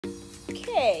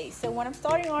Okay, so when I'm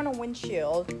starting on a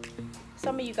windshield,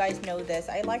 some of you guys know this,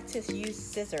 I like to use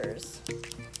scissors.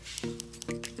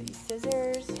 These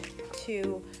scissors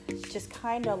to just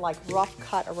kind of like rough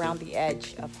cut around the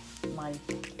edge of my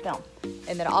film.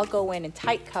 And then I'll go in and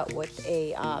tight cut with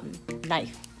a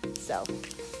knife. So.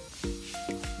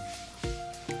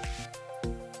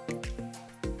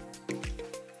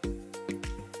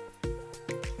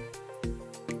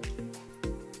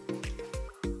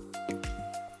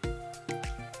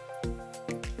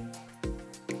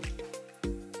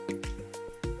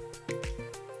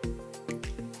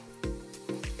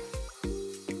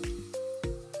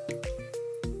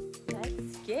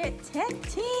 Get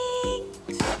tinting!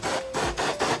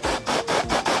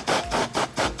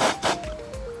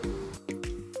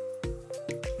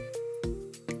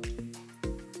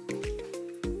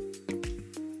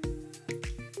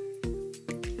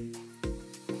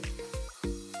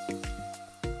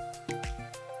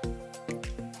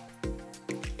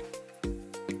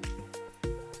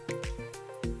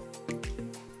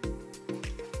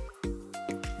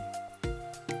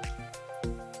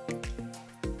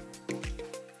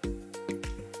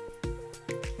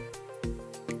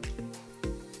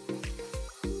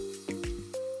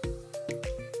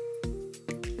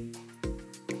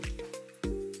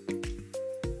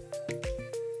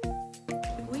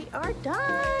 Are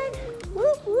done.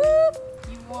 Whoop whoop.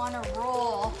 You want to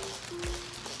roll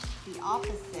the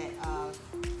opposite of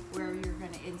where you're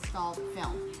going to install the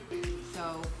film.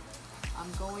 So I'm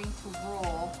going to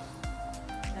roll.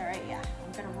 All right, yeah.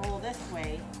 I'm going to roll this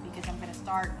way because I'm going to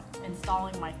start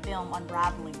installing my film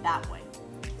unraveling that way.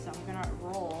 So I'm going to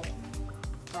roll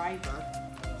driver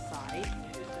side.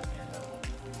 I'm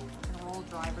going to roll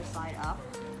driver side up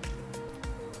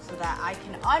so that I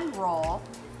can unroll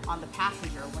on the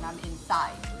passenger when I'm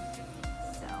inside.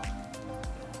 So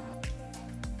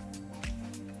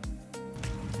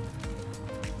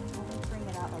let me bring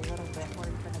it out a little bit. We're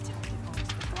going to tack it onto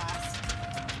the glass.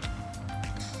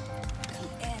 Come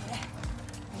in,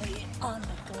 lay it on the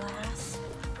glass.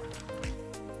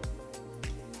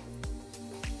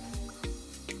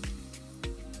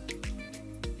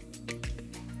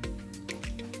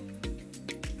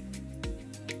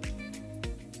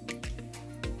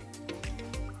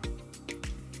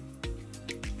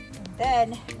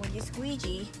 Then, when you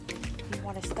squeegee, you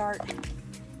want to start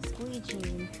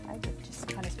squeegeeing. I would just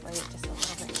kind of spray it just a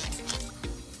little bit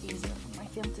easier for my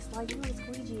film to slide. You want to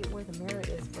squeegee it where the mirror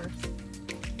is first.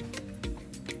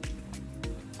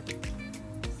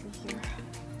 See here.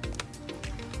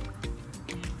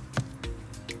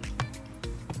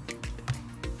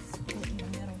 Split in the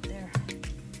middle there.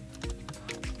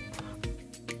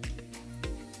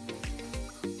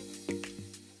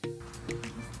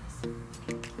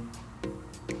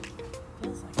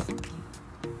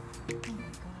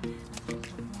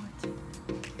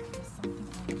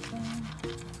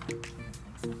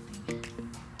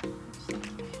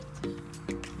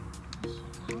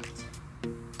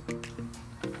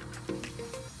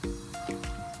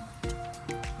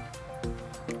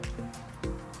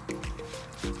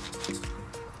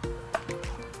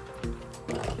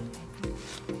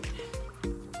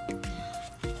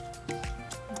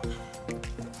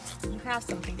 Have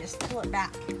something, just pull it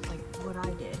back like what I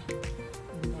did,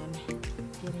 and then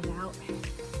get it out,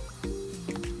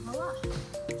 and voila.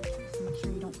 Just make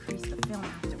sure you don't crease the film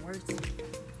afterwards.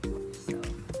 So,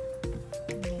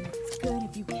 and then it's good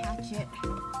if you catch it.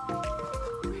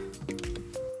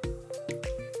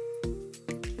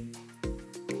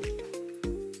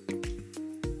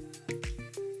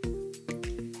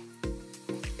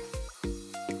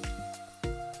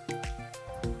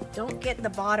 Don't get the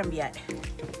bottom yet.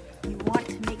 Want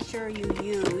to make sure you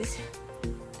use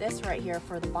this right here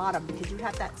for the bottom because you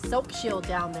have that soap shield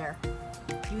down there.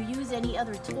 If you use any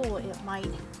other tool, it might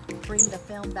bring the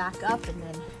film back up and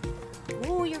then,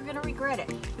 ooh, you're gonna regret it.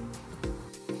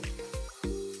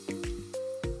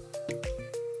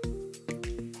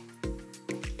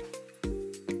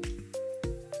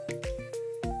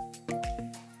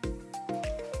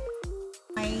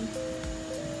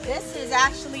 This is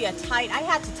actually a tight, I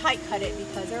had to tight cut it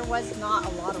because there was not a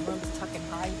lot of room to tuck and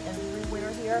hide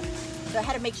everywhere here. So I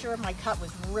had to make sure my cut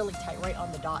was really tight right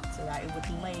on the dot so that it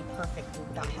would lay perfectly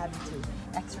without having to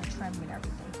extra trim and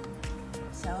everything.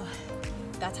 So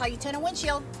that's how you tint a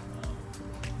windshield.